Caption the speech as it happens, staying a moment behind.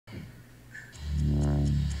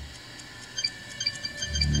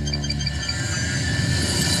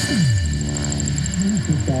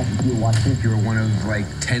You're watching if you're one of like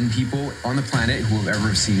 10 people on the planet who have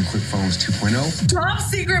ever seen ClickFunnels 2.0. Top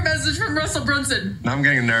secret message from Russell Brunson. Now I'm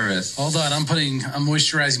getting nervous. Hold on, I'm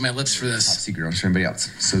moisturizing my lips for this. Top secret, don't show anybody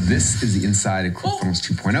else. So this is the inside of ClickFunnels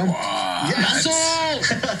 2.0. Yes!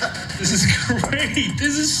 This is great.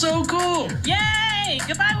 This is so cool. Yay!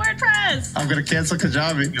 Goodbye, WordPress. I'm gonna cancel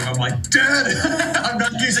Kajabi. I'm like, Dad, I'm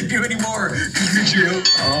not using you anymore.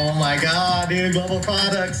 Oh my God, dude, global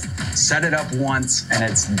products. Set it up once and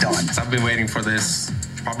it's done. I've been waiting for this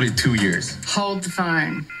probably 2 years. Hold the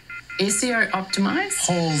phone. SEO optimized.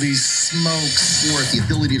 Holy smokes. Or the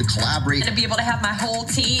ability to collaborate. To be able to have my whole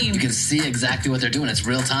team. You can see exactly what they're doing. It's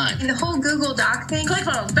real time. And the whole Google Doc thing.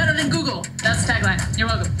 ClickFunnels, better than Google. That's the tagline. You're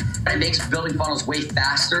welcome. It makes building funnels way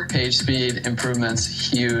faster. Page speed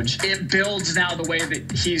improvements, huge. It builds now the way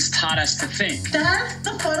that he's taught us to think. That's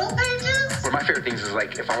the funnel pages? One of my favorite things is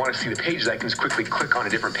like if I want to see the pages, I can just quickly click on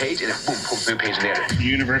a different page and it boom, pulls the new page in there.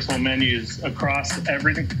 Universal menus across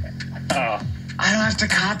everything. I don't have to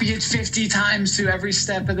copy it 50 times to every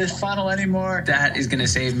step of this funnel anymore. That is going to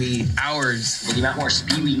save me hours. The amount more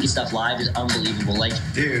speed we can get stuff live is unbelievable. Like,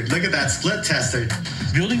 Dude, look at that split tester.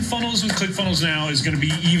 Building funnels with ClickFunnels now is going to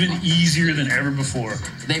be even easier than ever before.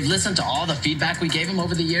 They've listened to all the feedback we gave them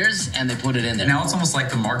over the years, and they put it in there. Now it's almost like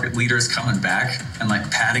the market leaders coming back and like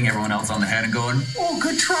patting everyone else on the head and going, oh,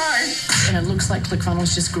 good try. And it looks like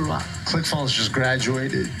ClickFunnels just grew up. ClickFunnels just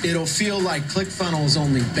graduated. It'll feel like ClickFunnels,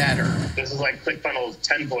 only better. This is like ClickFunnels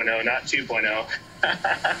 10.0, not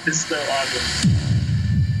 2.0. This is so awesome.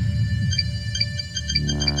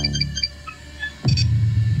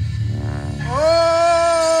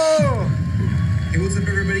 Hey, what's up,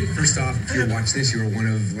 everybody? First off, if you're watching this, you're one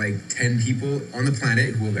of like 10 people on the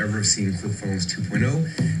planet who have ever seen ClickFunnels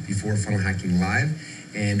 2.0 before Funnel Hacking Live.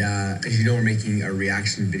 And as you know, we're making a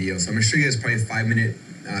reaction video. So I'm going to show you guys probably a 5-minute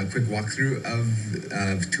quick walkthrough of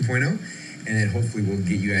 2.0. And then hopefully we'll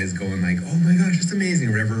get you guys going like, oh my gosh, it's amazing.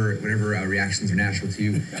 Whatever reactions are natural to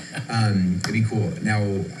you. It'd be cool.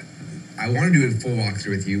 Now, I want to do a full walkthrough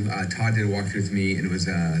with you. Todd did a walkthrough with me, and it was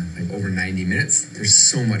like over 90 minutes. There's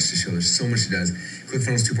so much to show. There's so much it does.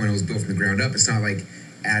 ClickFunnels 2.0 was built from the ground up. It's not like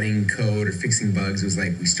adding code or fixing bugs. It was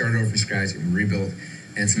like we started over from scratch and rebuilt,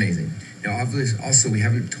 and it's amazing. Now, obviously, also, we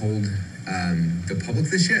haven't told the public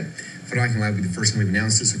this yet. Funnel Hacking Live will be the first time we've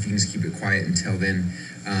announced it, so if you can just keep it quiet until then.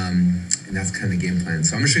 And that's kind of the game plan.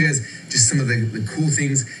 So I'm gonna show you guys just some of the cool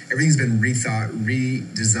things. Everything's been rethought,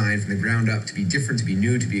 redesigned from the ground up to be different, to be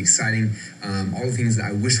new, to be exciting. All the things that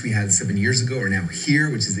I wish we had 7 years ago are now here,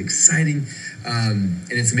 which is exciting. And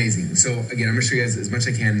it's amazing. So again, I'm gonna show you guys as much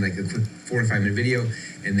as I can, like a quick 4 or 5 minute video,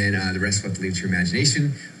 and then the rest will have to leave to your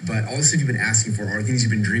imagination. But all the stuff you've been asking for, all the things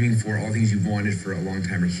you've been dreaming for, all the things you've wanted for a long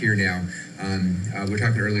time are here now. We were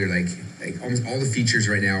talking earlier, like almost all the features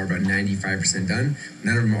right now are about 95% done.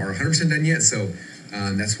 None of them are 100% done yet, so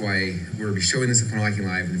that's why we'll be showing this at Funnel Hacking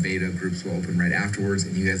Live, and the beta groups will open right afterwards.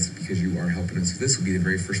 And you guys, because you are helping us with this, will be the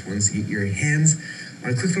very first ones to get your hands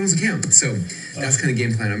on a ClickFunnels account. So that's kind of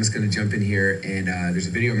game plan. I'm just going to jump in here, and there's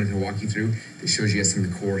a video I'm going to walk you through that shows you guys some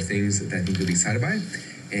of the core things that I think you'll be excited by,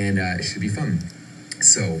 and it should be fun.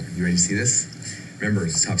 So you ready to see this? Remember,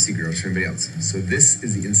 it's top secret. I'll show anybody else. So this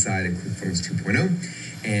is the inside of ClickFunnels 2.0.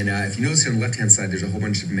 And if you notice here on the left-hand side, there's a whole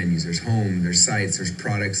bunch of menus. There's home, there's sites, there's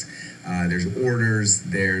products, there's orders,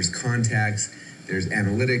 there's contacts, there's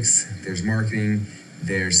analytics, there's marketing,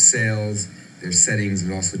 there's sales, there's settings.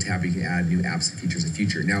 There's also a tab where you can add new apps and features in the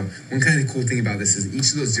future. Now, one kind of cool thing about this is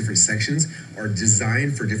each of those different sections are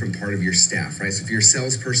designed for a different part of your staff, right? So if you're a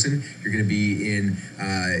salesperson, you're going to be in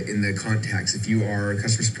the contacts. If you are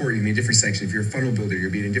customer support, you'll be in a different section. If you're a funnel builder,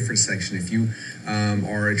 you'll be in a different section. If you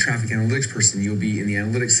are a traffic analytics person, you'll be in the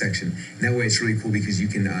analytics section. And that way it's really cool because you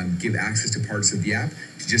can give access to parts of the app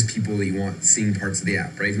to just people that you want seeing parts of the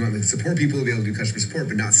app, right? If you want the support people to be able to do customer support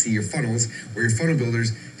but not see your funnels, or your funnel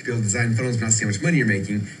builders to be able to design funnels but not see how much money you're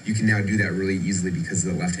making, you can now do that really easily because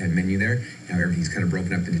of the left-hand menu there. Now everything's kind of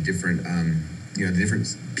broken up into different, the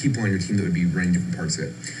different people on your team that would be running different parts of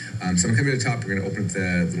it. So I'm coming to the top. We're going to open up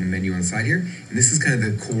the little menu on the side here. And this is kind of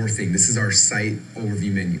the core thing. This is our site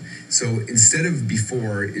overview menu. So instead of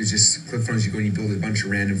before, it was just ClickFunnels, you go and you build a bunch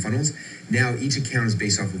of random funnels. Now each account is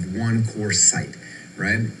based off of one core site,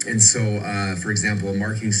 right? And so, for example,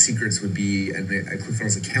 Marketing Secrets would be a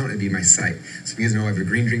ClickFunnels account. It'd be my site. So you guys know I have a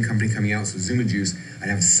green drink company coming out, so Zuma Juice. I'd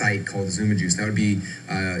have a site called Zuma Juice. That would be,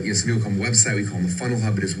 some people call them a website. We call them a funnel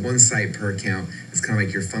hub, but it's one site per account. It's kind of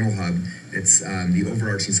like your funnel hub. It's the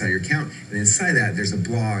overarching side of your account. And inside that, there's a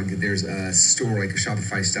blog, there's a store, like a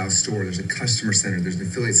Shopify style store, there's a customer center, there's an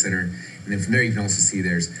affiliate center. And then from there, you can also see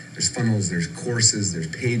there's funnels, there's courses, there's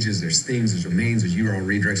pages, there's themes, there's domains, there's URL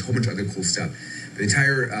redirects, a whole bunch of other cool stuff. But the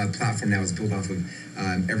entire platform now is built off of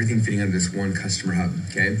everything fitting under this one customer hub,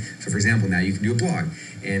 okay? So for example, now you can do a blog,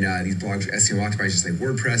 and these blogs are SEO optimized just like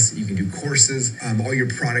WordPress. You can do courses. All your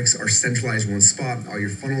products are centralized in one spot. All your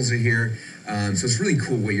funnels are here. So it's really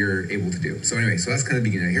cool what you're able to do. So anyway, so that's kind of the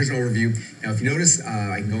beginning. Here's an overview. Now, if you notice,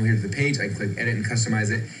 I can go here to the page, I can click edit and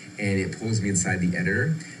customize it, and it pulls me inside the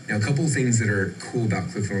editor. Now, a couple of things that are cool about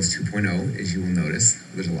ClickFunnels 2.0, as you will notice,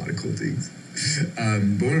 there's a lot of cool things.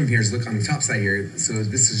 But one of them here is look on the top side here. So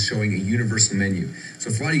this is showing a universal menu.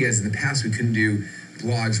 So for a lot of you guys in the past, we couldn't do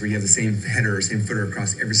blogs where you have the same header or same footer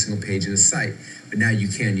across every single page in a site. But now you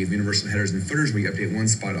can. You have universal headers and footers where you update one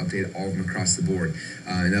spot, update all of them across the board.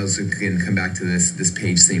 And those can come back to this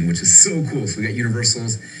page theme, which is so cool. So we got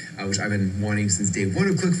universals, which I've been wanting since day one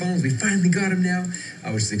of ClickFunnels. We finally got them now,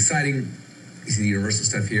 which is exciting. You see the universal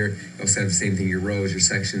stuff here. You also have the same thing, your rows, your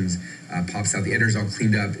sections, pops out. The editor's all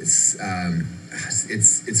cleaned up. It's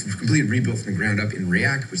completely rebuilt from the ground up in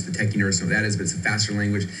React, which the techie nerds know what that is, but it's a faster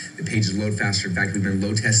language. The pages load faster. In fact, we've been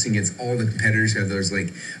load testing against all the competitors who have those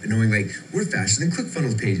like annoying, like, we're faster than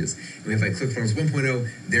ClickFunnels pages. And we have like ClickFunnels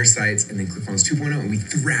 1.0, their sites, and then ClickFunnels 2.0, and we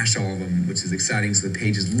thrash all of them, which is exciting. So the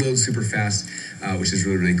pages load super fast, which is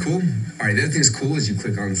really, really cool. All right, the other thing that's cool is you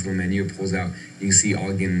click on this little menu, it pulls out, you can see all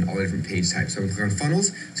the different page types. So I'm gonna click on funnels.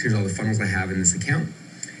 So here's all the funnels I have in this account.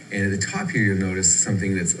 And at the top here, you'll notice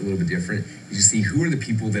something that's a little bit different. You see who are the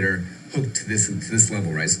people that are hooked to this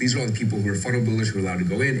level, right? So these are all the people who are funnel builders who are allowed to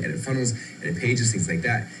go in, edit funnels, edit pages, things like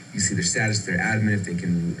that. You see their status, their admin, if they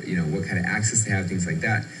can, what kind of access they have, things like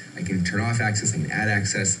that. I can turn off access, I can add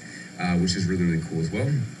access, which is really, really cool as well.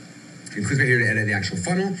 You can click right here to edit the actual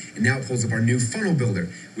funnel, and now it pulls up our new funnel builder,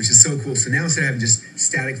 which is so cool. So now instead of having just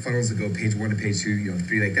static funnels that go page 1 to page 2,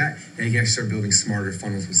 3 like that, now you can actually start building smarter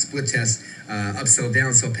funnels with split tests, upsell,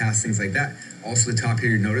 downsell, pass, things like that. Also, the top here,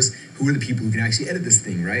 you notice who are the people who can actually edit this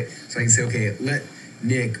thing, right? So I can say, okay, let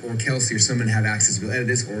Nick or Kelsey or someone have access to edit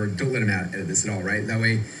this, or don't let them edit this at all, right? That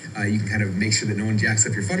way, you can kind of make sure that no one jacks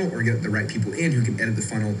up your funnel, or get the right people in who can edit the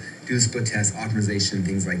funnel, do the split test, optimization,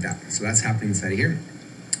 things like that. So that's happening inside of here.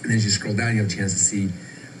 And then as you scroll down, you have a chance to see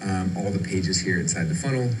all the pages here inside the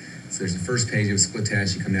funnel. So there's the first page, you have split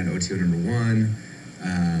test, you come down to OTO number 1,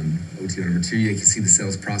 OTO number 2, you can see the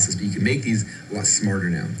sales process, but you can make these a lot smarter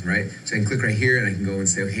now, right? So I can click right here and I can go and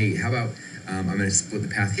say, hey, how about I'm gonna split the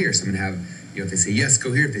path here. So I'm gonna have, if they say yes,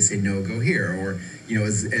 go here. If they say no, go here. Or,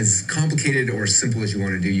 as complicated or simple as you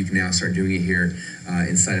wanna do, you can now start doing it here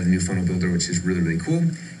inside of the new funnel builder, which is really, really cool.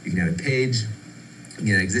 You can add a page. You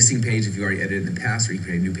can add an existing page if you already edited in the past, or you can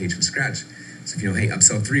create a new page from scratch. So if hey,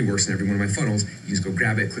 upsell 3 works in every one of my funnels, you just go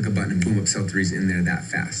grab it, click a button, and boom, upsell 3 is in there that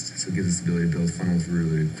fast. So it gives us the ability to build funnels really,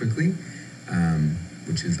 really quickly,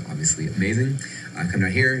 which is obviously amazing. Come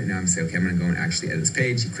down here, and now I'm gonna say, okay, I'm gonna go and actually edit this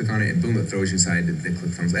page. You click on it, and boom, it throws you inside the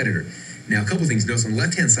ClickFunnels editor. Now, a couple things. Notice on the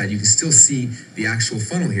left-hand side, you can still see the actual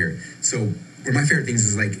funnel here. So one of my favorite things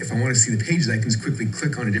is like, if I want to see the pages, I can just quickly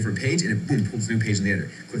click on a different page and it boom, pulls a new page in the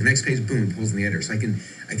editor. Click the next page, boom, it pulls in the editor. So I don't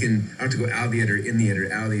have to go out of the editor, in the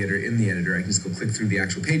editor, out of the editor, in the editor. I can just go click through the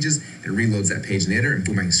actual pages and it reloads that page in the editor, and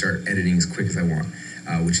boom, I can start editing as quick as I want,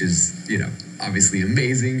 which is, obviously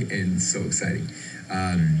amazing and so exciting.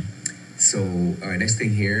 So next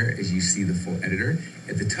thing here is you see the full editor.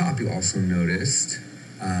 At the top, you also noticed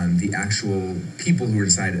the actual people who are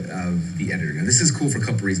inside of the editor. Now, this is cool for a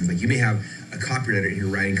couple reasons. Like, you may have a copywriter here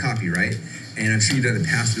writing copy, right? And I'm sure you've done in the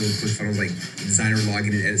past with ClickFunnels, like the designer log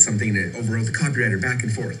in and edit something and overwrote the copywriter back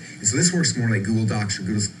and forth. And so this works more like Google Docs or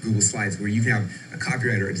Google Slides, where you can have a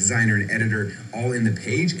copywriter, a designer, an editor all in the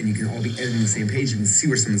page, and you can all be editing the same page. You can see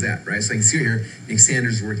where someone's at, right? So I can see here, Nick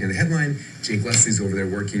Sanders is working on the headline, Jake Leslie's over there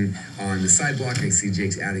working on the side block. I can see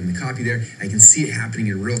Jake's adding the copy there. I can see it happening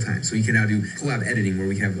in real time. So you can now do collab editing, where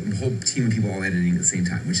we can have a whole team of people all editing at the same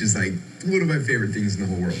time, which is like one of my favorite things in the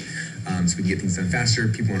whole world. So we can get things done faster,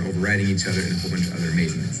 people aren't overriding each other, and a whole bunch of other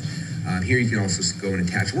amazingness. Here you can also go and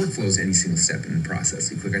attach workflows any single step in the process.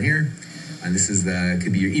 So you click on here, and this is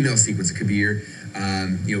could be your email sequence, it could be your,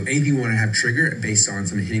 anything you want to have trigger based on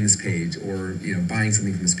someone hitting this page or, buying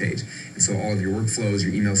something from this page. And so all of your workflows,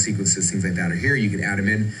 your email sequences, things like that are here. You can add them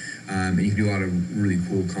in, and you can do a lot of really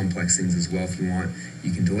cool, complex things as well if you want.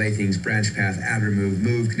 You can delay things, branch path, add, remove,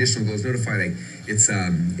 move, conditional goals, notify. Like, it's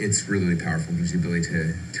really, really powerful. It gives you the ability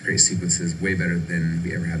to create sequences way better than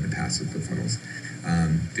we ever had in the past with ClickFunnels.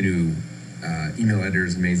 The new email editor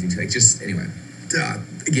is amazing too. Like, just anyway.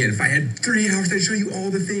 Again, if I had 3 hours, I'd show you all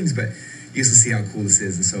the things, but you guys can see how cool this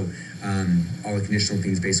is. And so all the conditional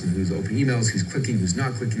things based on who's opening emails, who's clicking, who's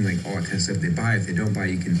not clicking, like all that kind of stuff. If they buy, if they don't buy,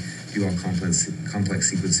 you can do all complex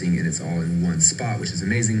sequencing, and it's all in one spot, which is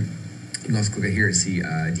amazing. You can also click right here to see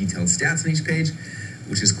detailed stats on each page,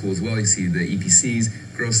 which is cool as well. You see the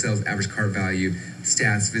EPCs, gross sales, average cart value,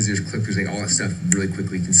 stats, visitors, click-throughs, like all that stuff really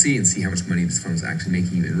quickly you can see and see how much money this funnel is actually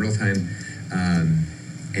making you in real time,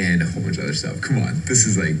 and a whole bunch of other stuff. Come on, this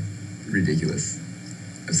is like ridiculous.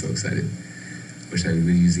 I'm so excited. Wish I would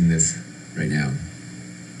be using this right now,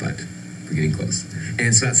 but we're getting close.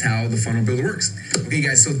 And so that's how the funnel builder works. Okay,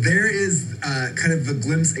 guys, so there is kind of a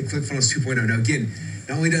glimpse at ClickFunnels 2.0. Now, again,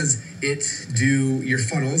 not only does it do your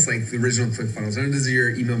funnels, like the original ClickFunnels, not only does it do your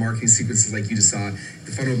email marketing sequences like you just saw,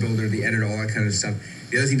 the funnel builder, the editor, all that kind of stuff.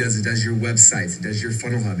 The other thing it does your websites, it does your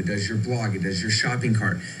funnel hub, it does your blog, it does your shopping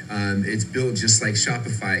cart. It's built just like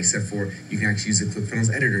Shopify, except for you can actually use the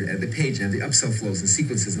ClickFunnels editor, edit the page, and have the upsell flows and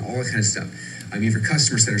sequences and all that kind of stuff. You have your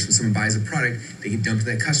customer center, so when someone buys a product, they can dump to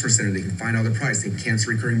that customer center, they can find all their products, they can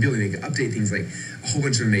cancel recurring billing, they can update things, like a whole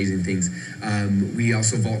bunch of amazing things. We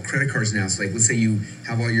also vault credit cards now, so like let's say you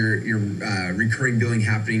have all your recurring billing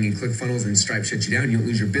happening in ClickFunnels and Stripe shuts you down, you don't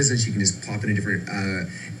lose your business, you can just plop in a different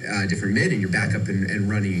mid and you're back up and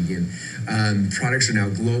running again. Products are now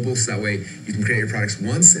global, so that way you can create your products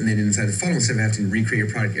once, and then inside the funnel, instead of having to recreate your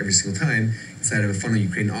product every single time, inside of a funnel you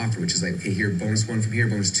create an offer, which is like, okay, here, bonus 1 from here,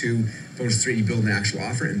 bonus 2, bonus 3, you build an actual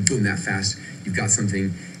offer, and boom, that fast, you've got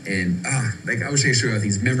something. And like I wish I could show you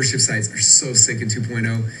these membership sites are so sick in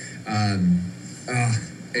 2.0.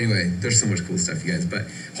 Anyway, there's so much cool stuff, you guys, but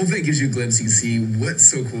hopefully it gives you a glimpse. You can see what's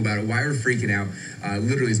so cool about it, why we're freaking out.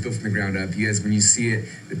 Literally, it's built from the ground up. You guys, when you see it,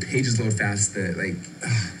 the pages load fast.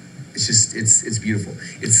 It's just, it's beautiful.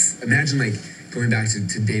 It's, imagine like going back to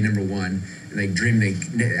day number 1, and like dreaming,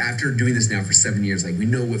 like after doing this now for 7 years, like we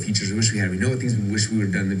know what features we wish we had. We know what things we wish we would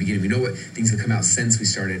have done in the beginning. We know what things have come out since we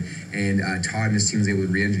started. And Todd and his team was able to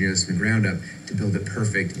re-engineer this from the ground up to build it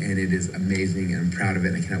perfect, and it is amazing, and I'm proud of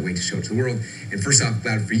it, and I cannot wait to show it to the world. And first off,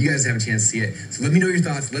 glad for you guys to have a chance to see it. So let me know your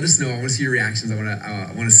thoughts. Let us know. I want to see your reactions. I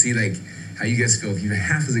want to see like how you guys feel. If you're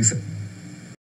half as excited